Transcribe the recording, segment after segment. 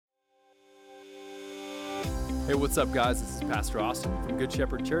Hey, what's up, guys? This is Pastor Austin from Good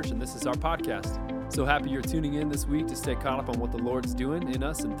Shepherd Church, and this is our podcast. So happy you're tuning in this week to stay caught up on what the Lord's doing in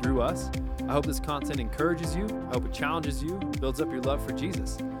us and through us. I hope this content encourages you. I hope it challenges you, builds up your love for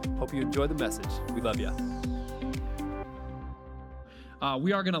Jesus. Hope you enjoy the message. We love you.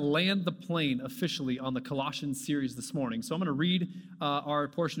 We are going to land the plane officially on the Colossians series this morning. So I'm going to read our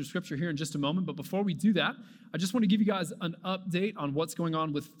portion of scripture here in just a moment. But before we do that, I just want to give you guys an update on what's going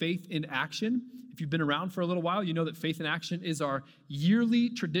on with Faith in Action. If you've been around for a little while, you know that Faith in Action is our yearly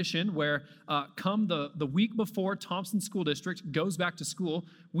tradition where come the week before Thompson School District goes back to school,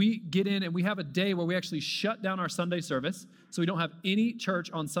 we get in and we have a day where we actually shut down our Sunday service. So we don't have any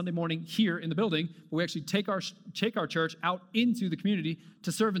church on Sunday morning here in the building, but we actually take our church out into the community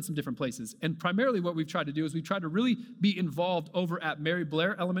to serve in some different places. And primarily what we've tried to do is we've tried to really be involved over at Mary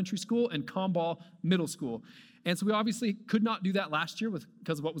Blair Elementary School and Comball Middle School. And so we obviously could not do that last year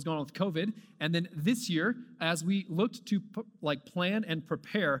because of what was going on with COVID. And then this year, as we looked to plan and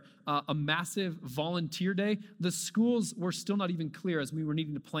prepare a massive volunteer day, the schools were still not even clear as we were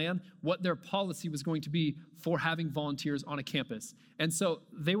needing to plan what their policy was going to be for having volunteers on a campus. And so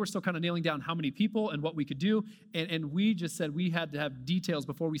they were still kind of nailing down how many people and what we could do. And we just said we had to have details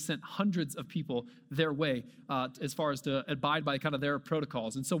before we sent hundreds of people their way as far as to abide by kind of their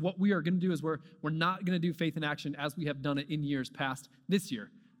protocols. And so what we are going to do is we're not going to do Faith in Action as we have done it in years past this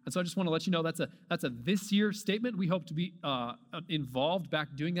year. And so I just want to let you know that's a this year statement. We hope to be involved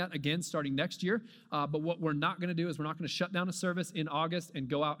back doing that again starting next year. But what we're not going to do is we're not going to shut down a service in August and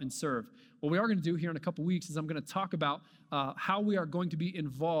go out and serve. What we are going to do here in a couple weeks is I'm going to talk about how we are going to be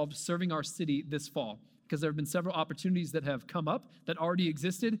involved serving our city this fall. Because there have been several opportunities that have come up that already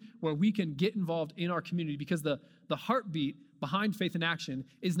existed where we can get involved in our community. Because the heartbeat behind Faith in Action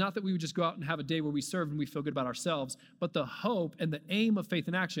is not that we would just go out and have a day where we serve and we feel good about ourselves, but the hope and the aim of Faith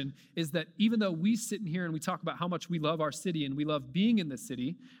in Action is that even though we sit in here and we talk about how much we love our city and we love being in this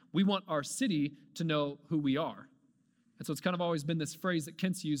city, we want our city to know who we are. And so it's kind of always been this phrase that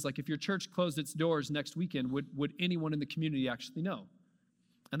Kent's used, like if your church closed its doors next weekend, would anyone in the community actually know?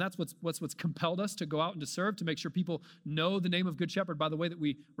 And that's what's compelled us to go out and to serve, to make sure people know the name of Good Shepherd by the way that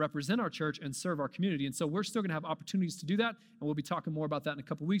we represent our church and serve our community. And so we're still going to have opportunities to do that, and we'll be talking more about that in a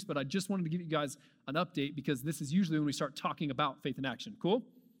couple weeks. But I just wanted to give you guys an update because this is usually when we start talking about Faith in Action. Cool?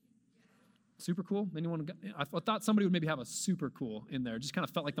 Super cool? Anyone? I thought somebody would maybe have a super cool in there. It just kind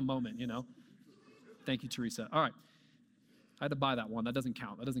of felt like the moment, you know? Thank you, Teresa. All right. I had to buy that one. That doesn't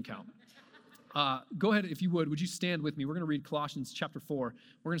count. Go ahead, if you would you stand with me? We're going to read Colossians chapter 4.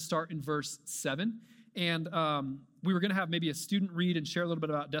 We're going to start in verse 7. And we were going to have maybe a student read and share a little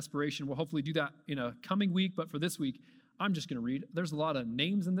bit about desperation. We'll hopefully do that in a coming week. But for this week, I'm just going to read. There's a lot of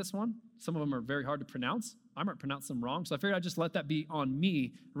names in this one. Some of them are very hard to pronounce. I might pronounce them wrong. So I figured I'd just let that be on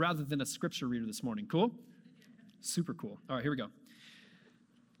me rather than a scripture reader this morning. Cool? Super cool. All right, here we go.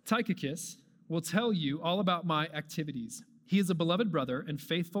 Tychicus will tell you all about my activities. He is a beloved brother and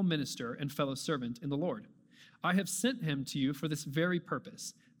faithful minister and fellow servant in the Lord. I have sent him to you for this very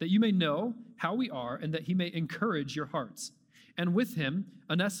purpose, that you may know how we are and that he may encourage your hearts. And with him,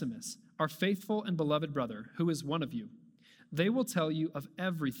 Onesimus, our faithful and beloved brother, who is one of you. They will tell you of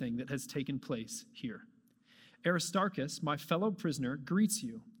everything that has taken place here. Aristarchus, my fellow prisoner, greets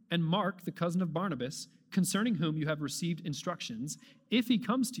you, and Mark, the cousin of Barnabas, concerning whom you have received instructions. If he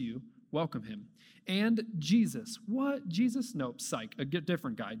comes to you, welcome him. And Jesus. What? Jesus? Nope, psych. A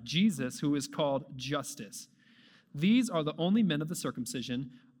different guy. Jesus, who is called Justus. These are the only men of the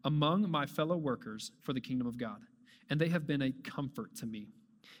circumcision among my fellow workers for the kingdom of God, and they have been a comfort to me.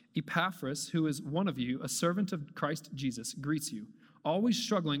 Epaphras, who is one of you, a servant of Christ Jesus, greets you, always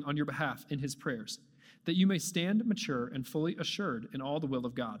struggling on your behalf in his prayers, that you may stand mature and fully assured in all the will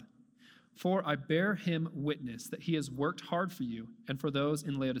of God. For I bear him witness that he has worked hard for you and for those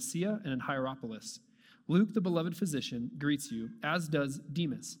in Laodicea and in Hierapolis. Luke, the beloved physician, greets you, as does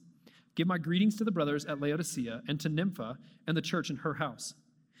Demas. Give my greetings to the brothers at Laodicea and to Nympha and the church in her house.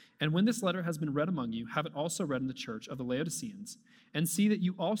 And when this letter has been read among you, have it also read in the church of the Laodiceans, and see that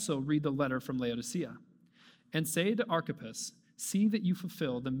you also read the letter from Laodicea. And say to Archippus, see that you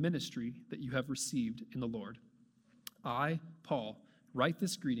fulfill the ministry that you have received in the Lord. I, Paul, write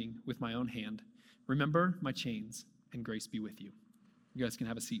this greeting with my own hand. Remember my chains, and grace be with you. You guys can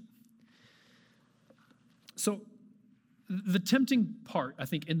have a seat. So the tempting part, I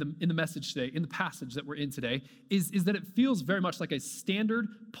think, in the message today, in the passage that we're in today, is that it feels very much like a standard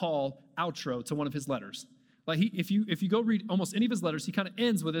Paul outro to one of his letters. Like if you go read almost any of his letters, he kind of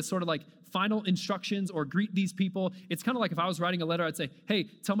ends with this sort of like final instructions or greet these people. It's kind of like if I was writing a letter, I'd say, hey,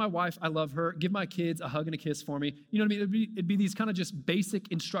 tell my wife I love her, give my kids a hug and a kiss for me. You know what I mean? It'd be these kind of just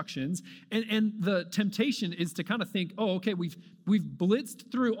basic instructions. And the temptation is to kind of think, oh, okay, we've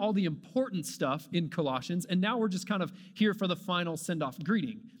blitzed through all the important stuff in Colossians, and now we're just kind of here for the final send-off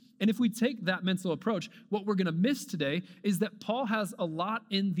greeting. And if we take that mental approach, what we're going to miss today is that Paul has a lot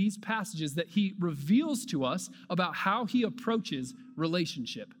in these passages that he reveals to us about how he approaches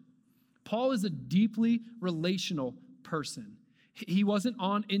relationship. Paul is a deeply relational person. He wasn't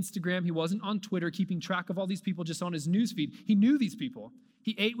on Instagram. He wasn't on Twitter keeping track of all these people just on his newsfeed. He knew these people.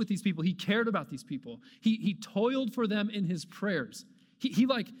 He ate with these people. He cared about these people. He toiled for them in his prayers.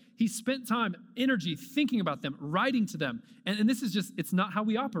 He spent time, energy thinking about them, writing to them. And this is just, it's not how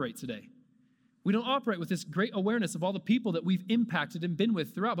we operate today. We don't operate with this great awareness of all the people that we've impacted and been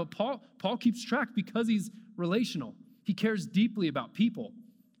with throughout. But Paul keeps track because he's relational. He cares deeply about people.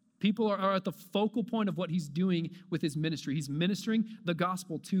 People are at the focal point of what he's doing with his ministry. He's ministering the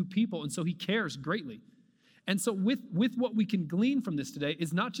gospel to people, and so he cares greatly. And so with what we can glean from this today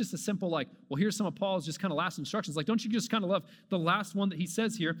is not just a simple like, well, here's some of Paul's just kind of last instructions. Like, don't you just kind of love the last one that he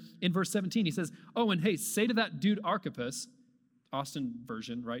says here in verse 17? He says, oh, and hey, say to that dude Archippus, Austin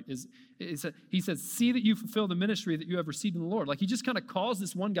version, right? He says, see that you fulfill the ministry that you have received in the Lord. Like he just kind of calls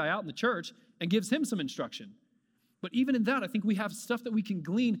this one guy out in the church and gives him some instruction. But even in that, I think we have stuff that we can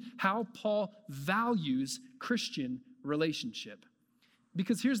glean how Paul values Christian relationship.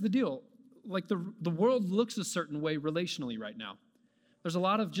 Because here's the deal. Like the world looks a certain way relationally right now. There's a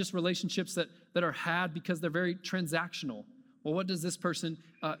lot of just relationships that are had because they're very transactional. Well, what does this person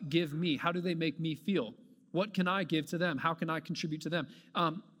give me? How do they make me feel? What can I give to them? How can I contribute to them?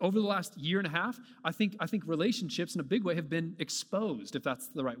 Over the last year and a half, I think relationships in a big way have been exposed, if that's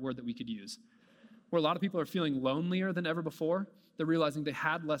the right word that we could use. Where a lot of people are feeling lonelier than ever before. They're realizing they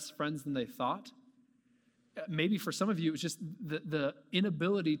had less friends than they thought. Maybe for some of you, it's just the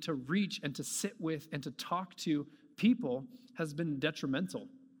inability to reach and to sit with and to talk to people has been detrimental.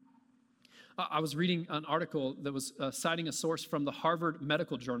 I was reading an article that was citing a source from the Harvard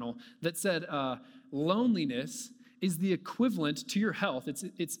Medical Journal that said loneliness is the equivalent to your health.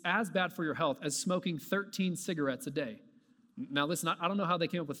 It's as bad for your health as smoking 13 cigarettes a day. Now listen, I don't know how they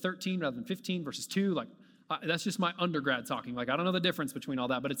came up with 13 rather than 15 versus 2. That's just my undergrad talking. I don't know the difference between all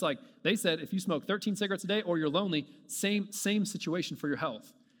that, but it's like they said if you smoke 13 cigarettes a day or you're lonely, same situation for your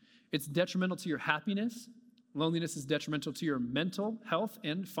health. It's detrimental to your happiness. Loneliness is detrimental to your mental health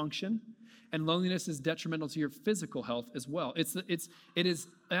and function, and loneliness is detrimental to your physical health as well. It is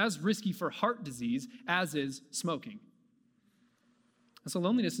as risky for heart disease as is smoking. And so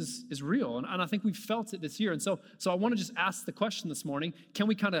loneliness is real, and I think we've felt it this year. And so I want to just ask the question this morning, can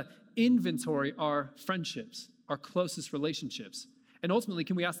we kind of inventory our friendships, our closest relationships? And ultimately,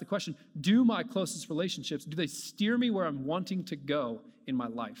 can we ask the question, do my closest relationships, do they steer me where I'm wanting to go in my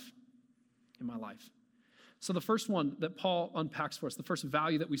life? So the first one that Paul unpacks for us, the first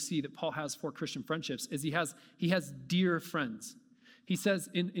value that we see that Paul has for Christian friendships is he has dear friends. He says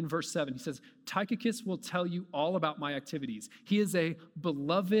in verse 7, he says, Tychicus will tell you all about my activities. He is a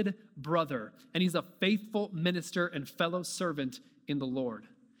beloved brother, and he's a faithful minister and fellow servant in the Lord.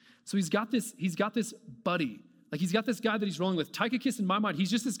 So he's got this buddy. Like he's got this guy that he's rolling with. Tychicus, in my mind, he's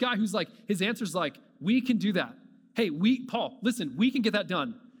just this guy who's like, his answer's like, we can do that. Hey, Paul, listen, we can get that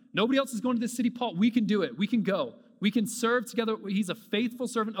done. Nobody else is going to this city, Paul. We can do it. We can go. We can serve together. He's a faithful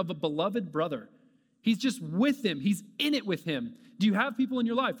servant of a beloved brother. He's just with him. He's in it with him. Do you have people in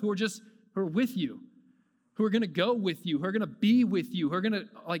your life who are with you, who are going to go with you, who are going to be with you, who are going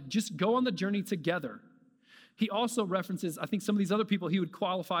to just go on the journey together? He also references, I think, some of these other people he would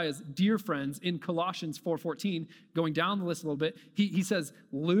qualify as dear friends in Colossians 4:14. Going down the list a little bit, he says,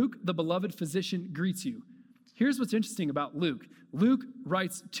 Luke, the beloved physician, greets you. Here's what's interesting about Luke. Luke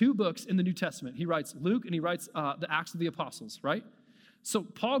writes 2 books in the New Testament. He writes Luke and he writes the Acts of the Apostles, right? So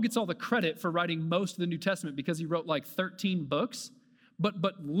Paul gets all the credit for writing most of the New Testament because he wrote 13 books. But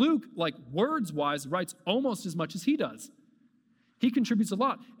Luke, words-wise, writes almost as much as he does. He contributes a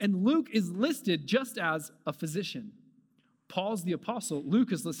lot. And Luke is listed just as a physician. Paul's the apostle.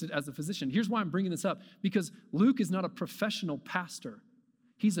 Luke is listed as a physician. Here's why I'm bringing this up. Because Luke is not a professional pastor.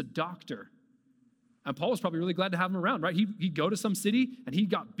 He's a doctor. And Paul was probably really glad to have him around, right? He'd go to some city and he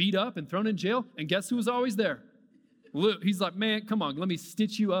got beat up and thrown in jail. And guess who was always there? Luke. He's like, man, come on, let me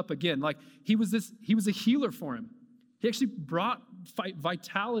stitch you up again. He was a healer for him. He actually brought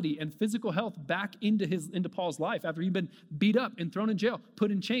vitality and physical health back into Paul's life after he'd been beat up and thrown in jail,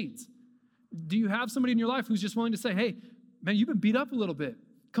 put in chains. Do you have somebody in your life who's just willing to say, hey, man, you've been beat up a little bit.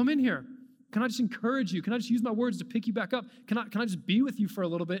 Come in here. Can I just encourage you? Can I just use my words to pick you back up? Can I just be with you for a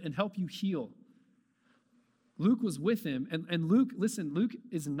little bit and help you heal? Luke was with him, and Luke, listen, Luke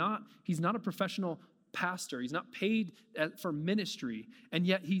he's not a professional pastor. He's not paid for ministry, and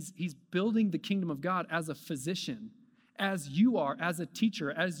yet he's building the kingdom of God as a physician, as you are as a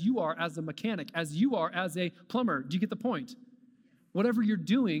teacher, as you are as a mechanic, as you are as a plumber. Do you get the point? Whatever you're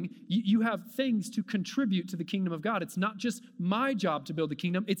doing, you have things to contribute to the kingdom of God. It's not just my job to build the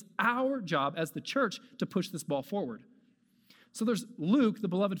kingdom. It's our job as the church to push this ball forward. So there's Luke, the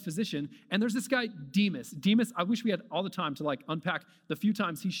beloved physician, and there's this guy, Demas. Demas, I wish we had all the time to unpack the few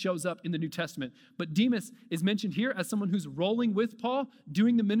times he shows up in the New Testament. But Demas is mentioned here as someone who's rolling with Paul,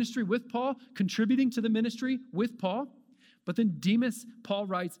 doing the ministry with Paul, contributing to the ministry with Paul. But then Demas, Paul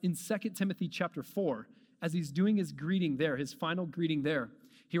writes in 2 Timothy chapter 4, as he's doing his greeting there, his final greeting there,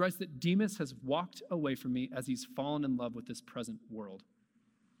 he writes that Demas has walked away from me as he's fallen in love with this present world.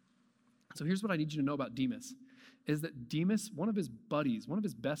 So here's what I need you to know about Demas, is that Demas, one of his buddies, one of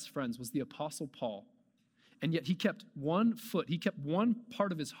his best friends was the Apostle Paul. And yet he kept one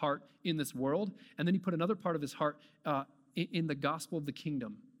part of his heart in this world, and then he put another part of his heart in the gospel of the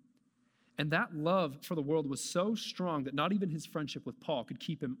kingdom. And that love for the world was so strong that not even his friendship with Paul could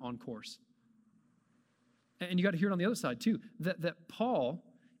keep him on course. And you got to hear it on the other side too, that Paul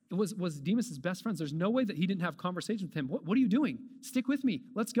was Demas' best friends. There's no way that he didn't have conversations with him. What are you doing? Stick with me.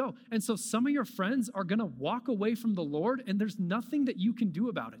 Let's go. And so some of your friends are going to walk away from the Lord, and there's nothing that you can do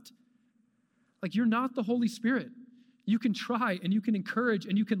about it. You're not the Holy Spirit. You can try, and you can encourage,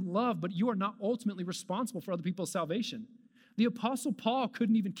 and you can love, but you are not ultimately responsible for other people's salvation. The Apostle Paul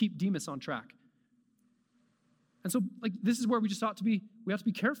couldn't even keep Demas on track. And so this is where we have to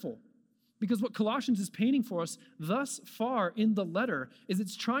be careful. Because what Colossians is painting for us thus far in the letter is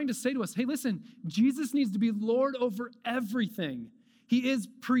it's trying to say to us, hey, listen, Jesus needs to be Lord over everything. He is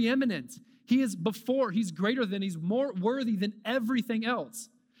preeminent. He is before. He's greater than. He's more worthy than everything else.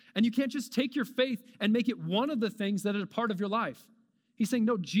 And you can't just take your faith and make it one of the things that are a part of your life. He's saying,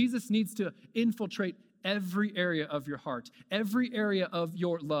 no, Jesus needs to infiltrate every area of your heart, every area of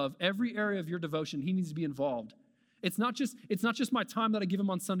your love, every area of your devotion. He needs to be involved. It's not just my time that I give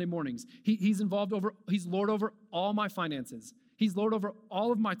him on Sunday mornings. He's Lord over all my finances. He's Lord over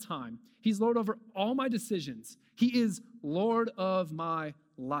all of my time. He's Lord over all my decisions. He is Lord of my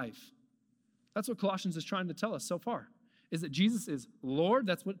life. That's what Colossians is trying to tell us so far, is that Jesus is Lord.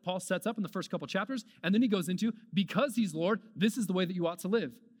 That's what Paul sets up in the first couple chapters. And then he goes into, because he's Lord, this is the way that you ought to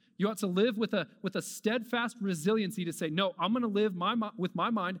live. You ought to live with a steadfast resiliency to say, no, I'm going to live with my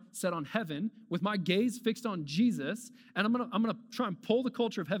mind set on heaven, with my gaze fixed on Jesus, and I'm going to try and pull the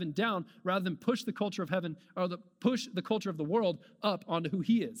culture of heaven down rather than push the culture of heaven or push the culture of the world up onto who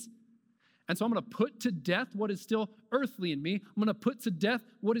he is. And so I'm going to put to death what is still earthly in me. I'm going to put to death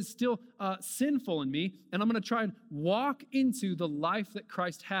what is still sinful in me, and I'm going to try and walk into the life that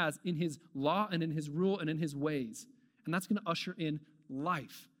Christ has in his law and in his rule and in his ways. And that's going to usher in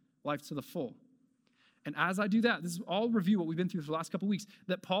life to the full. And as I do that, this is all review what we've been through for the last couple of weeks,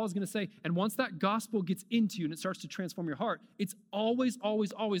 that Paul is going to say, and once that gospel gets into you and it starts to transform your heart, it's always,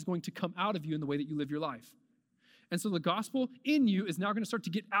 always, always going to come out of you in the way that you live your life. And so the gospel in you is now going to start to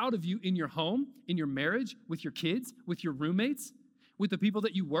get out of you in your home, in your marriage, with your kids, with your roommates, with the people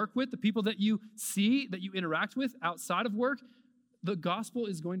that you work with, the people that you see, that you interact with outside of work. The gospel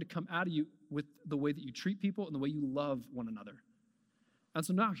is going to come out of you with the way that you treat people and the way you love one another. And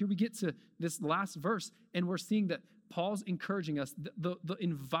so now here we get to this last verse, and we're seeing that Paul's encouraging us, the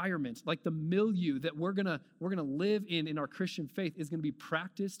environment, the milieu that we're gonna live in our Christian faith is gonna be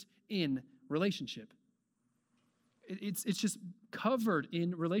practiced in relationship. It's just covered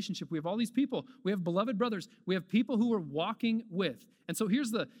in relationship. We have all these people. We have beloved brothers. We have people who we're walking with. And so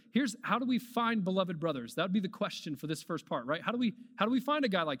here's how do we find beloved brothers? That would be the question for this first part, right? How do we find a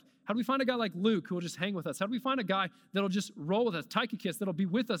guy like Luke who will just hang with us? How do we find a guy that'll just roll with us, Tychicus, that'll be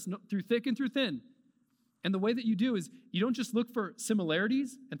with us through thick and through thin? And the way that you do is you don't just look for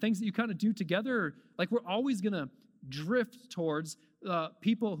similarities and things that you kind of do together. We're always going to drift towards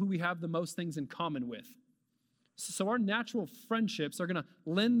people who we have the most things in common with. So our natural friendships are going to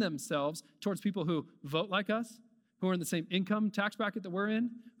lend themselves towards people who vote like us, who are in the same income tax bracket that we're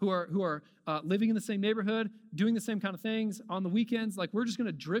in, who are living in the same neighborhood, doing the same kind of things on the weekends. We're just going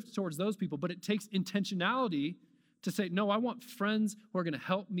to drift towards those people. But it takes intentionality to say, no, I want friends who are going to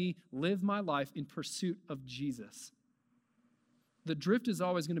help me live my life in pursuit of Jesus. The drift is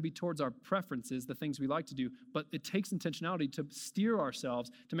always going to be towards our preferences, the things we like to do, but it takes intentionality to steer ourselves,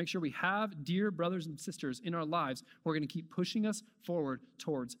 to make sure we have dear brothers and sisters in our lives who are going to keep pushing us forward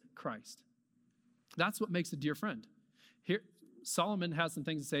towards Christ. That's what makes a dear friend. Here, Solomon has some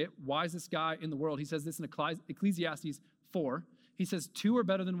things to say. Wisest guy in the world. He says this in Ecclesiastes 4. He says, 2 are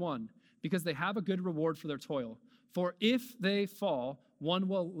better than 1 because they have a good reward for their toil. For if they fall, one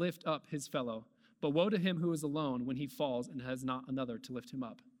will lift up his fellow. But woe to him who is alone when he falls and has not another to lift him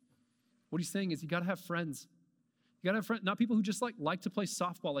up. What he's saying is you got to have friends. You got to have friends, not people who just like to play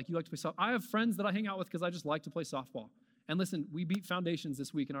softball like you like to play softball. I have friends that I hang out with because I just like to play softball. And listen, we beat Foundations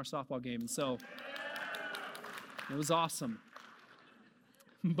this week in our softball game, and so it was awesome.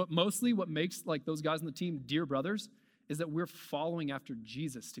 But mostly what makes like those guys on the team dear brothers is that we're following after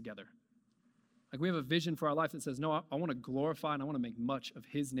Jesus together. Like we have a vision for our life that says, no, I want to glorify and I want to make much of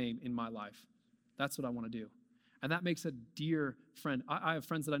his name in my life. That's what I want to do. And that makes a dear friend. I have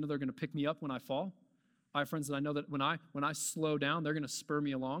friends that I know they're going to pick me up when I fall. I have friends that I know that when I slow down, they're going to spur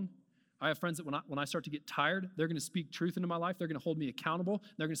me along. I have friends that when I start to get tired, they're going to speak truth into my life. They're going to hold me accountable.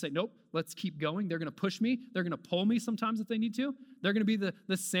 They're going to say, nope, let's keep going. They're going to push me. They're going to pull me sometimes if they need to. They're going to be the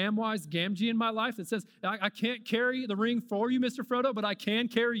Samwise Gamgee in my life that says, I can't carry the ring for you, Mr. Frodo, but I can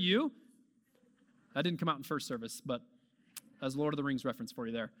carry you. That didn't come out in first service, but as Lord of the Rings reference for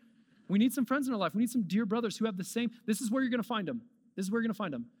you there. We need some friends in our life. We need some dear brothers who have the same. This is where you're going to find them. This is where you're going to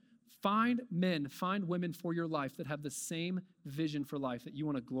find them. Find men, find women for your life that have the same vision for life, that you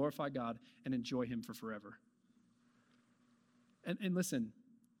want to glorify God and enjoy him for forever. And listen,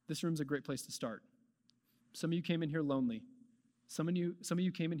 this room's a great place to start. Some of you came in here lonely. Some of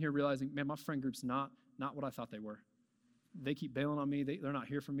you came in here realizing, man, my friend group's not what I thought they were. They keep bailing on me. They're not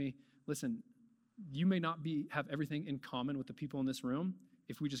here for me. Listen, you may not have everything in common with the people in this room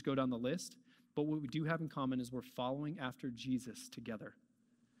if we just go down the list, but what we do have in common is we're following after Jesus together.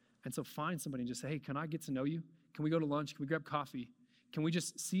 And so find somebody and just say, hey, can I get to know you? Can we go to lunch? Can we grab coffee? Can we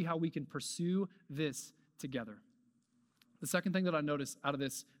just see how we can pursue this together? The second thing that I noticed out of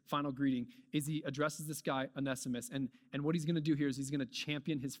this final greeting is he addresses this guy, Onesimus, and what he's going to do here is he's going to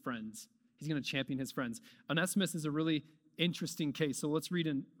champion his friends. He's going to champion his friends. Onesimus is a really interesting case. So let's read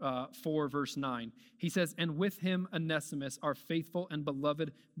in 4 verse 9. He says, and with him Onesimus, our faithful and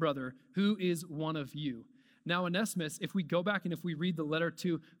beloved brother, who is one of you. Now, Onesimus, if we go back and if we read the letter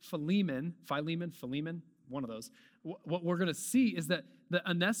to Philemon, one of those, what we're going to see is that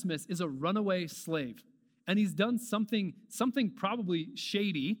Onesimus is a runaway slave. And he's done something probably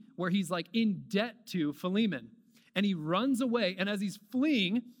shady where he's like in debt to Philemon. And he runs away. And as he's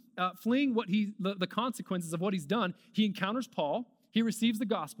fleeing the consequences of what he's done, he encounters Paul. He receives the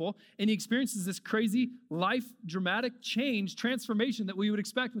gospel, and he experiences this crazy life, dramatic change, transformation that we would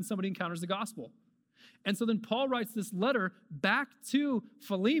expect when somebody encounters the gospel. And so then Paul writes this letter back to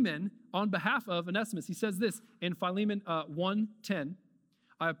Philemon on behalf of Onesimus. He says this in Philemon 1:10,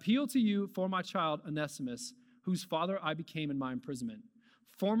 I appeal to you for my child Onesimus, whose father I became in my imprisonment.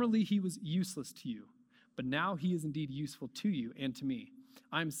 Formerly he was useless to you, but now he is indeed useful to you and to me.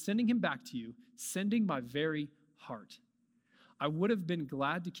 I am sending him back to you, sending my very heart. I would have been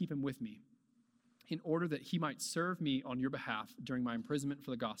glad to keep him with me, in order that he might serve me on your behalf during my imprisonment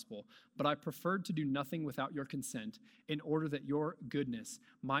for the gospel. But I preferred to do nothing without your consent, in order that your goodness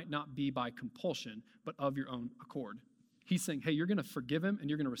might not be by compulsion, but of your own accord. He's saying, hey, you're going to forgive him and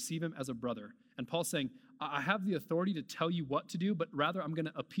you're going to receive him as a brother. And Paul's saying, I have the authority to tell you what to do, but rather I'm going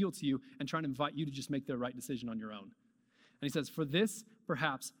to appeal to you and try and invite you to just make the right decision on your own. And he says, for this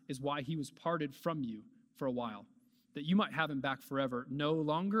perhaps is why he was parted from you for a while, that you might have him back forever, no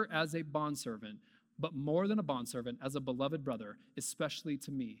longer as a bondservant, but more than a bondservant, as a beloved brother, especially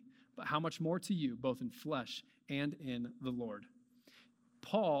to me, but how much more to you, both in flesh and in the Lord.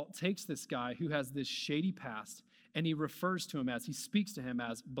 Paul takes this guy who has this shady past, and he speaks to him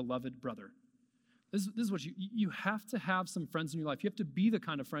as beloved brother. This is what you have to have some friends in your life. You have to be the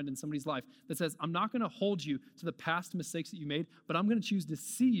kind of friend in somebody's life that says, I'm not going to hold you to the past mistakes that you made, but I'm going to choose to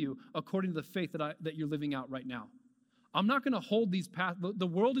see you according to the faith that you're living out right now. I'm not going to hold these past. The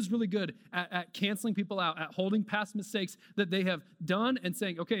world is really good at canceling people out, at holding past mistakes that they have done and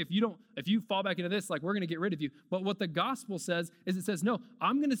saying, okay, if you fall back into this, like we're going to get rid of you. But what the gospel says is it says, no,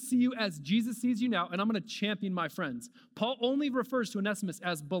 I'm going to see you as Jesus sees you now, and I'm going to champion my friends. Paul only refers to Onesimus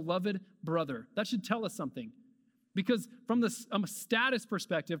as beloved brother. That should tell us something. Because from a status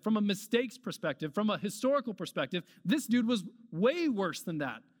perspective, from a mistakes perspective, from a historical perspective, this dude was way worse than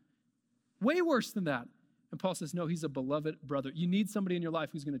that. Way worse than that. And Paul says, no, he's a beloved brother. You need somebody in your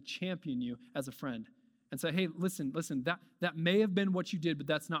life who's going to champion you as a friend and say, hey, listen, that may have been what you did, but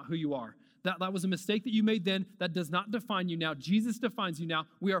that's not who you are. That was a mistake that you made then. That does not define you now. Jesus defines you now.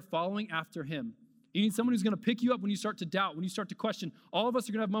 We are following after him. You need someone who's going to pick you up when you start to doubt, when you start to question. All of us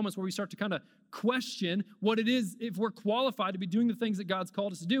are going to have moments where we start to kind of question what it is, if we're qualified to be doing the things that God's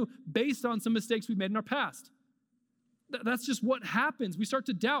called us to do based on some mistakes we've made in our past. That's just what happens. We start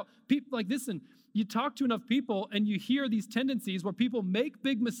to doubt. People, like, listen, you talk to enough people and you hear these tendencies where people make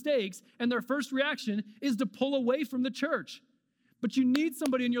big mistakes and their first reaction is to pull away from the church. But you need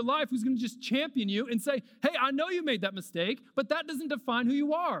somebody in your life who's going to just champion you and say, hey, I know you made that mistake, but that doesn't define who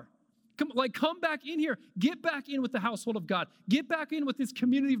you are. Come back in here. Get back in with the household of God. Get back in with this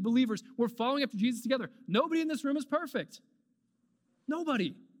community of believers. We're following after Jesus together. Nobody in this room is perfect.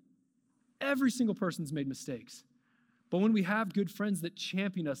 Nobody. Every single person's made mistakes. But when we have good friends that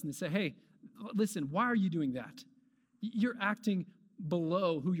champion us and they say, hey, listen, why are you doing that? You're acting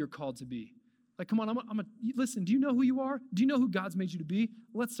below who you're called to be. Like, come on, listen, do you know who you are? Do you know who God's made you to be?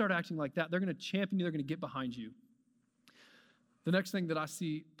 Let's start acting like that. They're going to champion you. They're going to get behind you. The next thing that I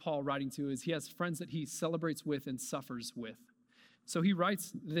see Paul writing to is he has friends that he celebrates with and suffers with. So he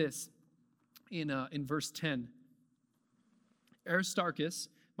writes this in verse 10. Aristarchus,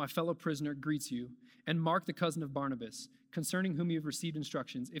 my fellow prisoner, greets you, and Mark, the cousin of Barnabas, concerning whom you have received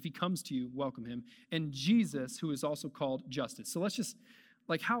instructions. If he comes to you, welcome him. And Jesus, who is also called Justus. So let's just,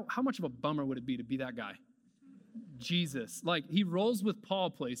 like, how much of a bummer would it be to be that guy? Jesus. Like, he rolls with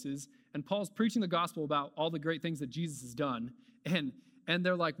Paul places, and Paul's preaching the gospel about all the great things that Jesus has done. And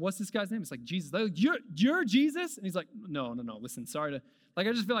they're like, what's this guy's name? It's like, Jesus. They're like, you're Jesus? And he's like, no, listen, sorry to, like,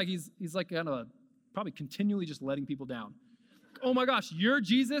 I just feel like he's like kind of probably continually just letting people down. Oh my gosh, you're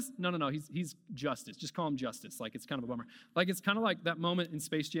Jesus? No, he's Justus. Just call him Justus. Like, it's kind of a bummer. Like, it's kind of like that moment in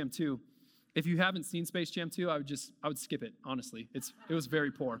Space Jam 2. If you haven't seen Space Jam 2, I would skip it, honestly. It was very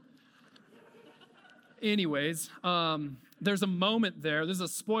poor. Anyways, there's a moment there. This is a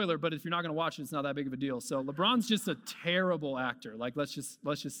spoiler, but if you're not going to watch it, it's not that big of a deal. So LeBron's just a terrible actor. Like, let's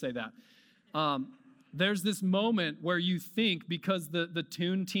just say that. There's this moment where you think because the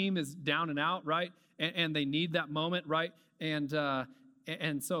Toon team is down and out, right? And they need that moment, right? And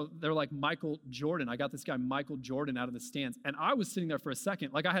so they're like, Michael Jordan. I got this guy, Michael Jordan, out of the stands. And I was sitting there for a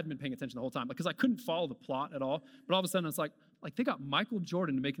second, like I hadn't been paying attention the whole time because I couldn't follow the plot at all. But all of a sudden, it's like they got Michael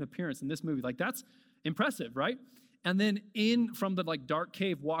Jordan to make an appearance in this movie. Like, that's impressive, right? And then in from the like dark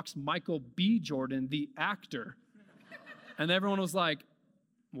cave walks Michael B. Jordan, the actor. And everyone was like,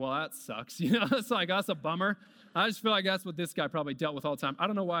 well, that sucks. You know, it's like, that's a bummer. I just feel like that's what this guy probably dealt with all the time. I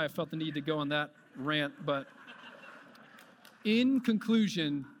don't know why I felt the need to go on that rant, but in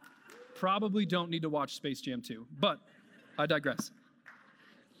conclusion, probably don't need to watch Space Jam 2, but I digress.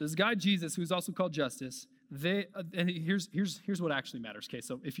 This guy, Jesus, who's also called Justus, and here's what actually matters. Okay,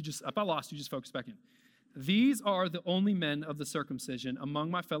 so if I lost you, just focus back in. These are the only men of the circumcision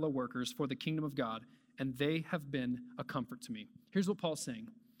among my fellow workers for the kingdom of God, and they have been a comfort to me. Here's what Paul's saying.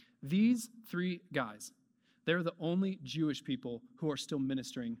 These three guys, they're the only Jewish people who are still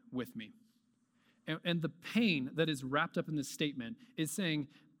ministering with me. And the pain that is wrapped up in this statement is saying,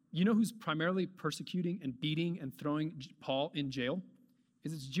 you know who's primarily persecuting and beating and throwing Paul in jail?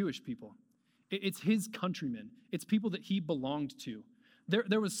 It's Jewish people. It's his countrymen. It's people that he belonged to.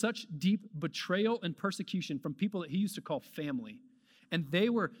 There was such deep betrayal and persecution from people that he used to call family. And they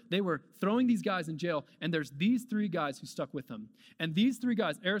were throwing these guys in jail, and there's these three guys who stuck with them. And these three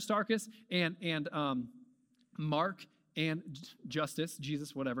guys, Aristarchus and Mark and Justus,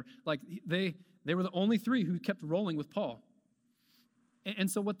 Jesus, whatever, like they were the only three who kept rolling with Paul. And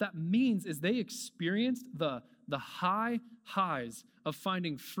so what that means is they experienced the highs of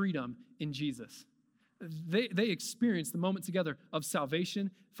finding freedom in Jesus. They experienced the moment together of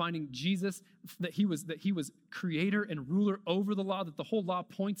salvation, finding Jesus, that he was creator and ruler over the law, that the whole law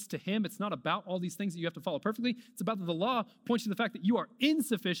points to him. It's not about all these things that you have to follow perfectly. It's about that the law points to the fact that you are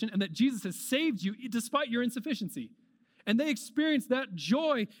insufficient and that Jesus has saved you despite your insufficiency. And they experienced that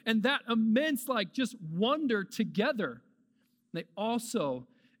joy and that immense, like, just wonder together. They also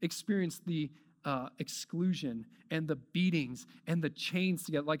experienced the exclusion and the beatings and the chains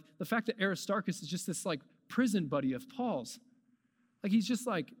together. Like, the fact that Aristarchus is just this, like, prison buddy of Paul's. Like, he's just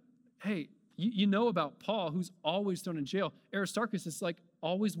like, hey, you know about Paul, who's always thrown in jail. Aristarchus is, like,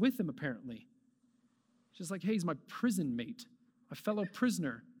 always with him, apparently. Just like, hey, he's my prison mate, my fellow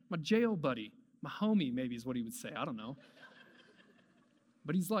prisoner, my jail buddy. My homie, maybe, is what he would say. I don't know.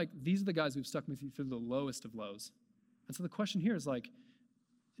 But he's like, these are the guys who've stuck with you through the lowest of lows. And so the question here is like,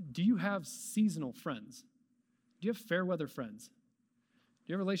 do you have seasonal friends? Do you have fair weather friends? Do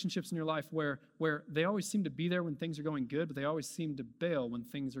you have relationships in your life where they always seem to be there when things are going good, but they always seem to bail when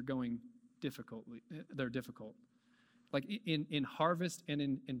things are going difficultly? They're difficult. Like in harvest and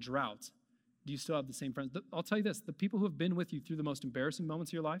in drought, do you still have the same friends? I'll tell you this, the people who have been with you through the most embarrassing moments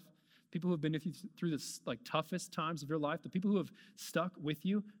of your life, people who have been with you through the like toughest times of your life, the people who have stuck with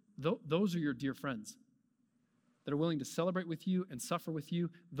you, those are your dear friends that are willing to celebrate with you and suffer with you.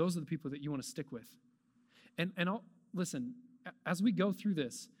 Those are the people that you want to stick with. And listen, as we go through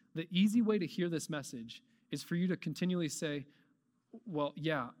this, the easy way to hear this message is for you to continually say, well,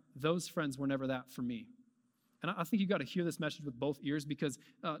 yeah, those friends were never that for me. And I think you got to hear this message with both ears because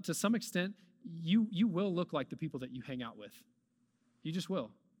to some extent, you will look like the people that you hang out with. You just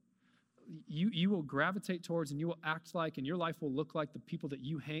will. You will gravitate towards and you will act like, and your life will look like the people that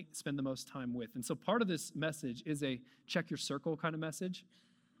you spend the most time with. And so part of this message is a check your circle kind of message.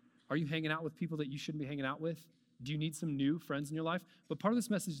 Are you hanging out with people that you shouldn't be hanging out with? Do you need some new friends in your life? But part of this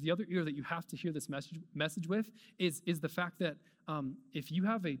message, the other ear that you have to hear this message with is the fact that if you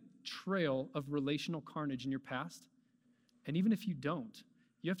have a trail of relational carnage in your past, and even if you don't,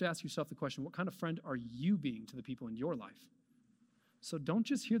 you have to ask yourself the question, what kind of friend are you being to the people in your life? So don't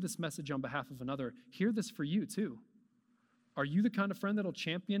just hear this message on behalf of another. Hear this for you too. Are you the kind of friend that'll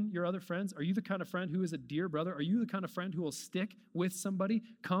champion your other friends? Are you the kind of friend who is a dear brother? Are you the kind of friend who will stick with somebody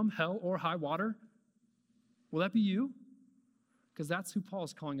come hell or high water? Will that be you? Because that's who Paul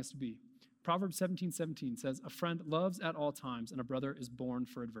is calling us to be. Proverbs 17:17 says, a friend loves at all times, and a brother is born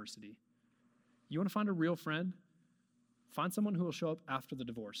for adversity. You want to find a real friend? Find someone who will show up after the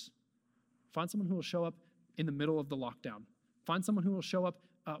divorce. Find someone who will show up in the middle of the lockdown. Find someone who will show up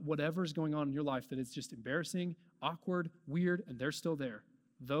whatever's going on in your life that is just embarrassing, awkward, weird, and they're still there.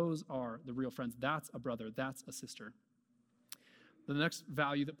 Those are the real friends. That's a brother. That's a sister. The next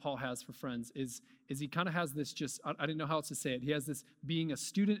value that Paul has for friends is he kind of has this I didn't know how else to say it. He has this being a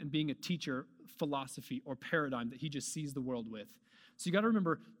student and being a teacher philosophy or paradigm that he just sees the world with. So you got to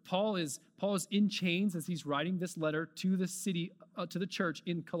remember, Paul is in chains as he's writing this letter to the city, to the church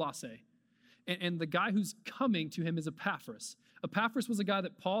in Colossae. And the guy who's coming to him is Epaphras. Epaphras was a guy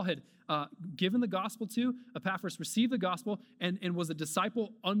that Paul had given the gospel to. Epaphras received the gospel and was a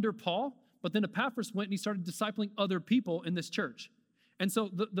disciple under Paul. But then Epaphras went and he started discipling other people in this church. And so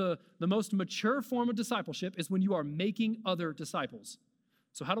the most mature form of discipleship is when you are making other disciples.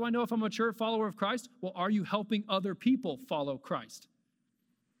 So how do I know if I'm a mature follower of Christ? Well, are you helping other people follow Christ?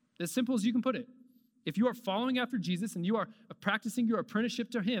 As simple as you can put it. If you are following after Jesus and you are practicing your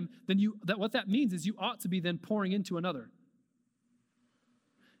apprenticeship to him, then what that means is you ought to be then pouring into another.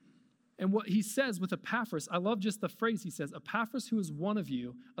 And what he says with Epaphras, I love just the phrase he says, Epaphras, who is one of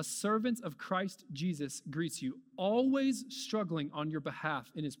you, a servant of Christ Jesus, greets you, always struggling on your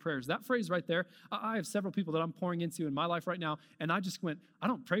behalf in his prayers. That phrase right there, I have several people that I'm pouring into in my life right now, and I just went, I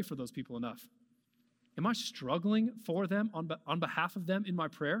don't pray for those people enough. Am I struggling for them on behalf of them in my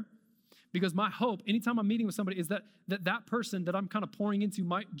prayer? Because my hope, anytime I'm meeting with somebody, is that person that I'm kind of pouring into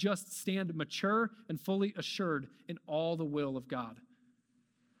might just stand mature and fully assured in all the will of God.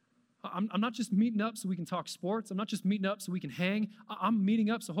 I'm not just meeting up so we can talk sports. I'm not just meeting up so we can hang. I'm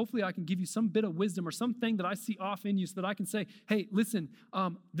meeting up so hopefully I can give you some bit of wisdom or something that I see off in you so that I can say, hey, listen,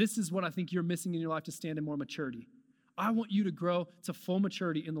 this is what I think you're missing in your life to stand in more maturity. I want you to grow to full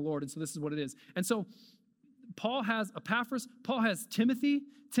maturity in the Lord, and so this is what it is. And so Paul has Epaphras. Paul has Timothy.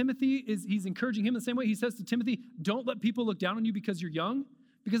 He's encouraging him the same way. He says to Timothy, don't let people look down on you because you're young.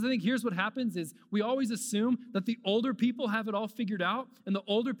 Because I think here's what happens is we always assume that the older people have it all figured out and the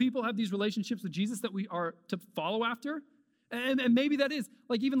older people have these relationships with Jesus that we are to follow after. And maybe that is,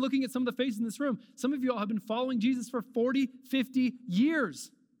 like even looking at some of the faces in this room, some of you all have been following Jesus for 40, 50 years.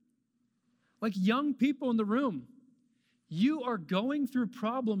 Like young people in the room. You are going through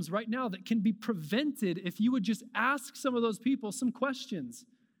problems right now that can be prevented if you would just ask some of those people some questions.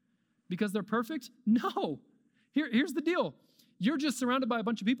 Because they're perfect? No. Here's the deal. You're just surrounded by a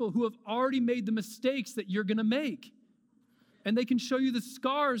bunch of people who have already made the mistakes that you're going to make. And they can show you the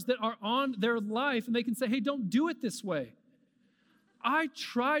scars that are on their life, and they can say, hey, don't do it this way. I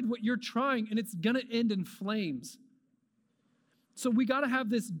tried what you're trying, and it's going to end in flames. So we got to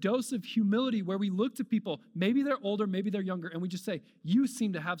have this dose of humility where we look to people, maybe they're older, maybe they're younger, and we just say, you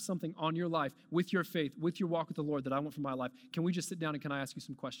seem to have something on your life with your faith, with your walk with the Lord that I want for my life. Can we just sit down and can I ask you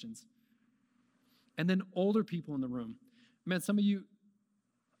some questions? And then older people in the room. Man, some of you,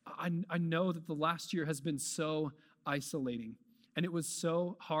 I know that the last year has been so isolating. And it was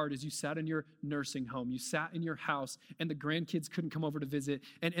so hard as you sat in your nursing home, you sat in your house, and the grandkids couldn't come over to visit.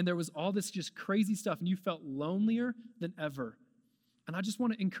 And there was all this just crazy stuff, and you felt lonelier than ever. And I just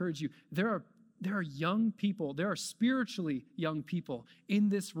want to encourage you, there are young people, there are spiritually young people in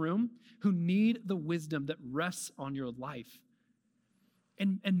this room who need the wisdom that rests on your life.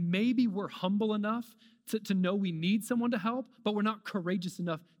 And maybe we're humble enough to know we need someone to help, but we're not courageous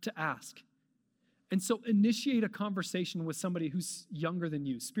enough to ask. And so initiate a conversation with somebody who's younger than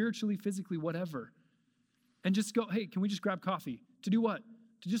you, spiritually, physically, whatever. And just go, hey, can we just grab coffee? To do what?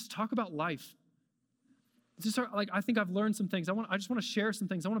 To just talk about life. I think I've learned some things. I just want to share some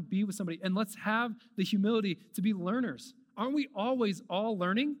things. I want to be with somebody. And let's have the humility to be learners. Aren't we always all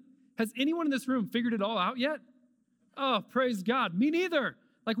learning? Has anyone in this room figured it all out yet? Oh, praise God. Me neither.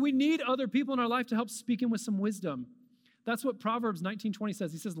 Like, we need other people in our life to help speak in with some wisdom. That's what Proverbs 19:20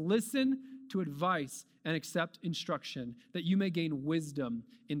 says. He says, listen to advice and accept instruction, that you may gain wisdom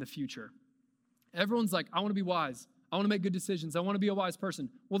in the future. Everyone's like, I want to be wise. I want to make good decisions. I want to be a wise person.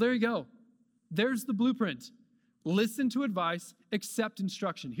 Well, there you go. There's the blueprint. Listen to advice, accept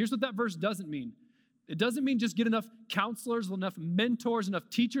instruction. Here's what that verse doesn't mean. It doesn't mean just get enough counselors, enough mentors, enough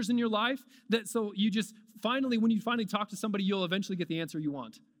teachers in your life that so you just finally, when you finally talk to somebody, you'll eventually get the answer you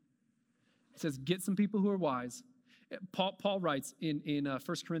want. It says, get some people who are wise. Paul writes in 1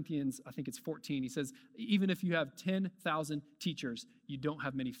 Corinthians, I think it's 14, he says, even if you have 10,000 teachers, you don't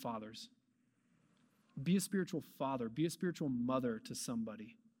have many fathers. Be a spiritual father. Be a spiritual mother to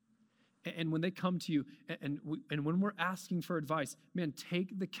somebody. And when they come to you, and when we're asking for advice, man,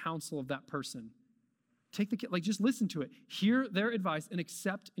 take the counsel of that person. Just listen to it. Hear their advice and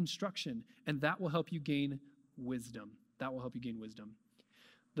accept instruction, and that will help you gain wisdom. That will help you gain wisdom.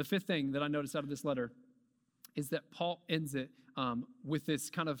 The fifth thing that I noticed out of this letter is that Paul ends it with this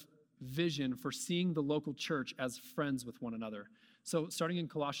kind of vision for seeing the local church as friends with one another. So starting in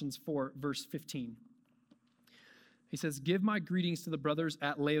Colossians 4, verse 15. He says, give my greetings to the brothers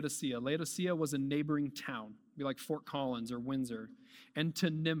at Laodicea. Laodicea was a neighboring town, be like Fort Collins or Windsor. And to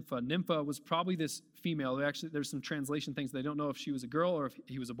Nympha. Nympha was probably this female. There's some translation things. They don't know if she was a girl or if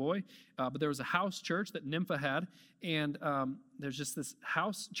he was a boy. But there was a house church that Nympha had. And there's just this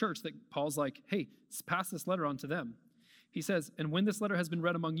house church that Paul's like, hey, pass this letter on to them. He says, and when this letter has been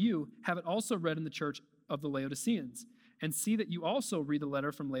read among you, have it also read in the church of the Laodiceans. And see that you also read the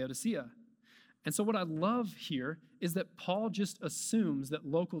letter from Laodicea. And so what I love here is that Paul just assumes that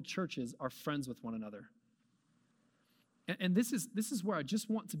local churches are friends with one another. And this is where I just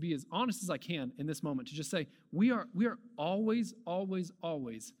want to be as honest as I can in this moment, to just say, we are always, always,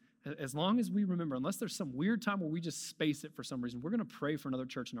 always, as long as we remember, unless there's some weird time where we just space it for some reason, we're going to pray for another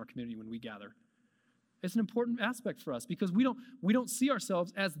church in our community when we gather. It's an important aspect for us because we don't see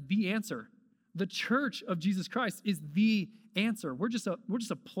ourselves as the answer. The church of Jesus Christ is the answer. We're just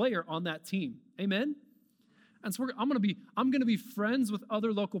a player on that team. Amen? And so I'm going to be friends with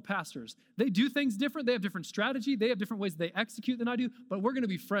other local pastors. They do things different. They have different strategy. They have different ways they execute than I do, but we're going to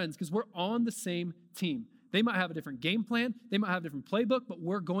be friends because we're on the same team. They might have a different game plan. They might have a different playbook, but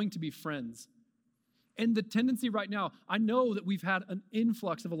we're going to be friends. And the tendency right now, I know that we've had an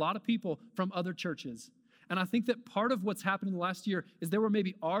influx of a lot of people from other churches. And I think that part of what's happened in the last year is there were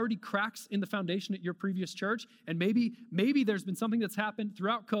maybe already cracks in the foundation at your previous church. And maybe there's been something that's happened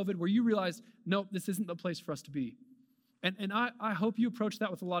throughout COVID where you realize, nope, this isn't the place for us to be. And I hope you approach that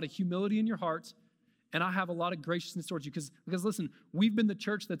with a lot of humility in your heart. And I have a lot of graciousness towards you because listen, we've been the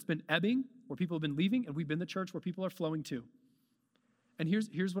church that's been ebbing, where people have been leaving, and we've been the church where people are flowing to. And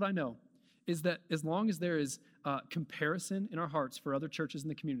here's what I know, is that as long as there is comparison in our hearts for other churches in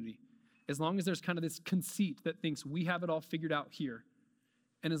the community, as long as there's kind of this conceit that thinks we have it all figured out here,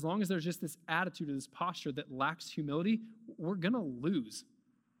 and as long as there's just this attitude or this posture that lacks humility, we're going to lose.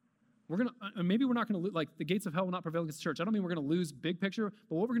 Maybe we're not going to lose, like the gates of hell will not prevail against the church. I don't mean we're going to lose big picture,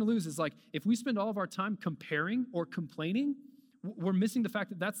 but what we're going to lose is like if we spend all of our time comparing or complaining, we're missing the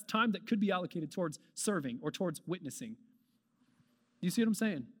fact that that's time that could be allocated towards serving or towards witnessing. Do you see what I'm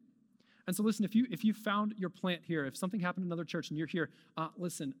saying? And so listen, if you found your plant here, if something happened in another church and you're here,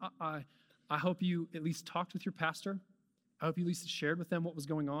 listen, I hope you at least talked with your pastor. I hope you at least shared with them what was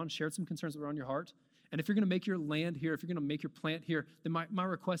going on, shared some concerns that were on your heart. And if you're going to make your land here, if you're going to make your plant here, then my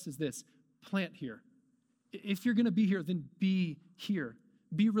request is this: plant here. If you're going to be here, then be here.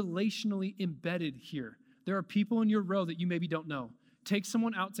 Be relationally embedded here. There are people in your row that you maybe don't know. Take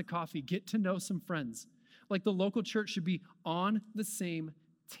someone out to coffee. Get to know some friends. Like the local church should be on the same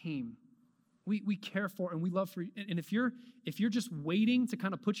team. We care for and we love for you. And if you're just waiting to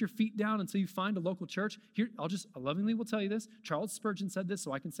kind of put your feet down until you find a local church, here, I lovingly will tell you this. Charles Spurgeon said this,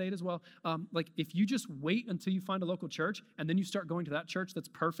 so I can say it as well. If you just wait until you find a local church and then you start going to that church that's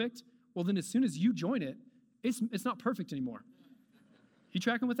perfect, well, then as soon as you join it, it's not perfect anymore. You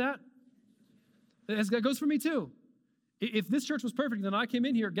tracking with that? That goes for me too. If this church was perfect, then I came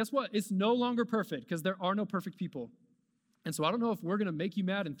in here, guess what? It's no longer perfect because there are no perfect people. And so I don't know if we're going to make you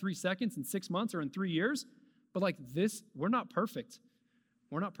mad in 3 seconds, in 6 months, or in 3 years, but like this, we're not perfect.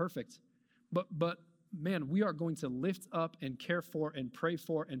 We're not perfect. But man, we are going to lift up and care for and pray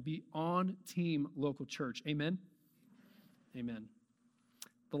for and be on team local church. Amen? Amen.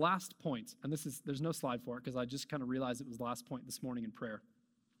 The last point, and there's no slide for it because I just kind of realized it was the last point this morning in prayer.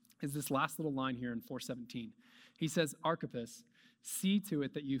 is this last little line here in 4:17. He says, Archippus, see to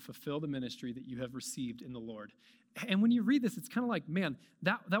it that you fulfill the ministry that you have received in the Lord. And when you read this, it's kind of like, man,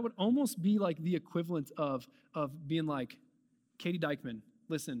 that would almost be like the equivalent of being like, Katie Dykman,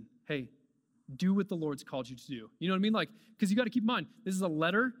 listen, hey, do what the Lord's called you to do. You know what I mean? Like, because you got to keep in mind, this is a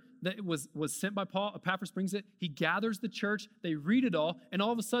letter that was sent by Paul. Epaphras brings it. He gathers the church. They read it all. And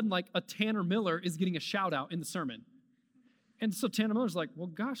all of a sudden, like a Tanner Miller is getting a shout out in the sermon. And so Tanner Miller's like, well,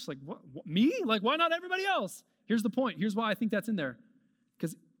 gosh, like what me? Like, why not everybody else? Here's the point. Here's why I think that's in there.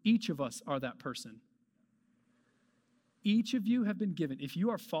 Because each of us are that person. Each of you have been given, if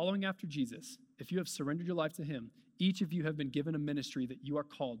you are following after Jesus, if you have surrendered your life to him, each of you have been given a ministry that you are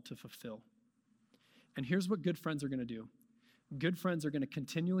called to fulfill. And here's what good friends are going to do. Good friends are going to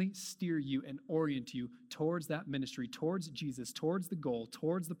continually steer you and orient you towards that ministry, towards Jesus, towards the goal,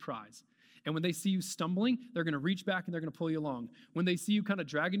 towards the prize. And when they see you stumbling, they're going to reach back and they're going to pull you along. When they see you kind of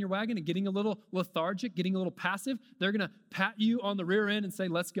dragging your wagon and getting a little lethargic, getting a little passive, they're going to pat you on the rear end and say,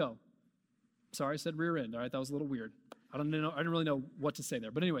 let's go. Sorry, I said rear end. All right, that was a little weird. I didn't really know what to say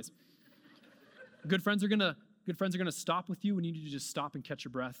there. But anyways, good friends are going to stop with you when you need to just stop and catch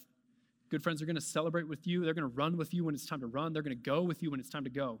your breath. Good friends are going to celebrate with you. They're going to run with you when it's time to run. They're going to go with you when it's time to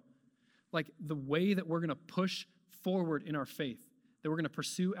go. Like the way that we're going to push forward in our faith, that we're going to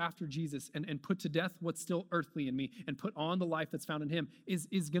pursue after Jesus and put to death what's still earthly in me and put on the life that's found in him is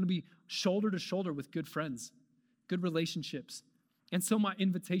going to be shoulder to shoulder with good friends, good relationships. And so my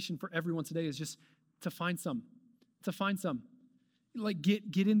invitation for everyone today is just to find some. Like get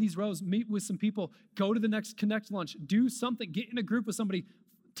in these rows, meet with some people, go to the next Connect lunch, do something, get in a group with somebody,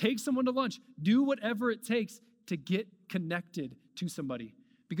 take someone to lunch, do whatever it takes to get connected to somebody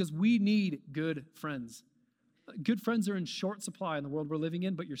because we need good friends. Good friends are in short supply in the world we're living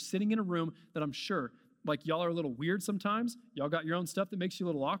in, but you're sitting in a room that I'm sure, like y'all are a little weird sometimes. Y'all got your own stuff that makes you a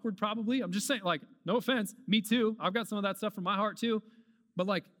little awkward probably. I'm just saying, like, no offense, me too. I've got some of that stuff from my heart too. But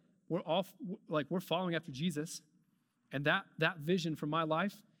like, we're following after Jesus. And that vision for my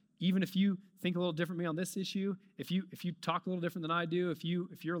life, even if you think a little different than me on this issue, if you talk a little different than I do, if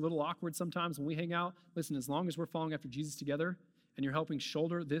you're a little awkward sometimes when we hang out, listen, as long as we're following after Jesus together and you're helping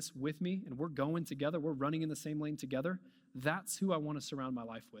shoulder this with me and we're going together, we're running in the same lane together, that's who I want to surround my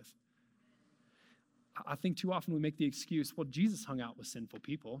life with. I think too often we make the excuse, well, Jesus hung out with sinful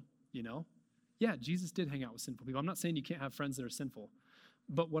people, you know? Yeah, Jesus did hang out with sinful people. I'm not saying you can't have friends that are sinful.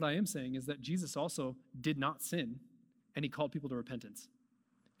 But what I am saying is that Jesus also did not sin, and he called people to repentance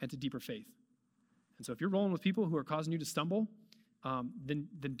and to deeper faith. And so if you're rolling with people who are causing you to stumble, then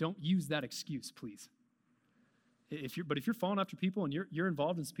don't use that excuse, please. But if you're following after people and you're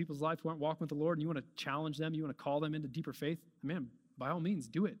involved in some people's lives who aren't walking with the Lord and you want to challenge them, you want to call them into deeper faith, man, by all means,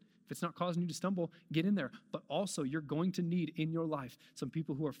 do it. If it's not causing you to stumble, get in there. But also, you're going to need in your life some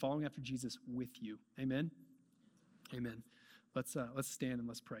people who are following after Jesus with you. Amen? Amen. Let's stand and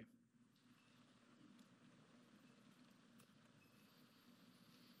let's pray.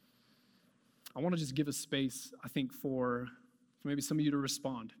 I want to just give a space, I think, for maybe some of you to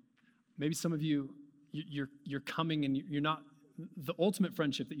respond. Maybe some of you, you're coming and you're not, the ultimate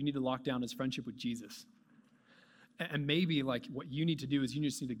friendship that you need to lock down is friendship with Jesus. And maybe like what you need to do is you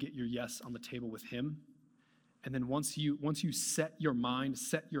just need to get your yes on the table with him. And then once you set your mind,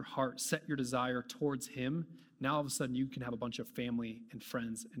 set your heart, set your desire towards him, now all of a sudden you can have a bunch of family and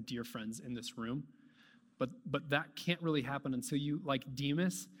friends and dear friends in this room. But that can't really happen until you, like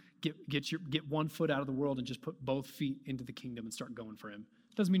Demas, get one foot out of the world and just put both feet into the kingdom and start going for him.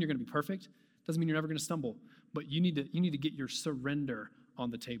 Doesn't mean you're going to be perfect. Doesn't mean you're never going to stumble. But you need to get your surrender on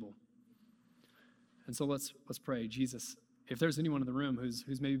the table. And so let's pray. Jesus, if there's anyone in the room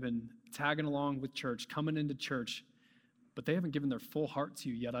who's maybe been tagging along with church, coming into church, but they haven't given their full heart to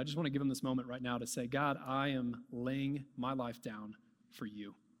you yet, I just want to give them this moment right now to say, God, I am laying my life down for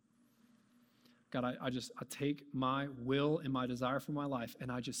you. God, I take my will and my desire for my life and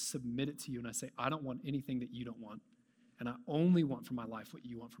I just submit it to you and I say, I don't want anything that you don't want. And I only want for my life what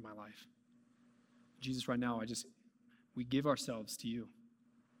you want for my life. Jesus, right now, we give ourselves to you.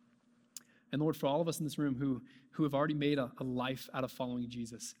 And Lord, for all of us in this room who have already made a life out of following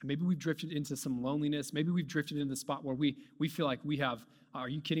Jesus, and maybe we've drifted into some loneliness, maybe we've drifted into the spot where we feel like we have, are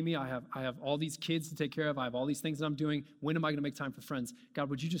you kidding me? I have all these kids to take care of. I have all these things that I'm doing. When am I going to make time for friends? God,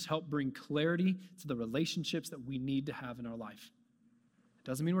 would you just help bring clarity to the relationships that we need to have in our life? It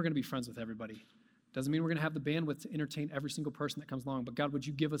doesn't mean we're going to be friends with everybody. Doesn't mean we're going to have the bandwidth to entertain every single person that comes along. But God, would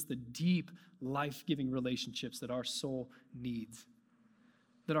you give us the deep, life-giving relationships that our soul needs?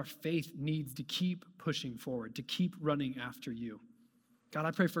 That our faith needs to keep pushing forward, to keep running after you. God,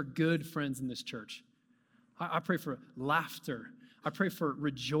 I pray for good friends in this church. I pray for laughter. I pray for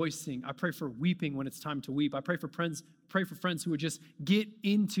rejoicing. I pray for weeping when it's time to weep. I pray for friends who would just get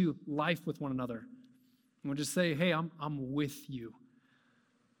into life with one another and would just say, hey, I'm with you.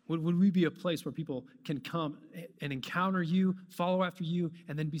 Would we be a place where people can come and encounter you, follow after you,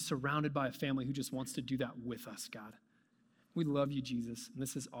 and then be surrounded by a family who just wants to do that with us, God? We love you, Jesus, and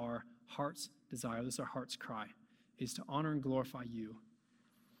this is our heart's desire. This is our heart's cry, is to honor and glorify you.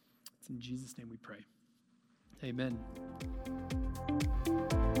 It's in Jesus' name we pray. Amen.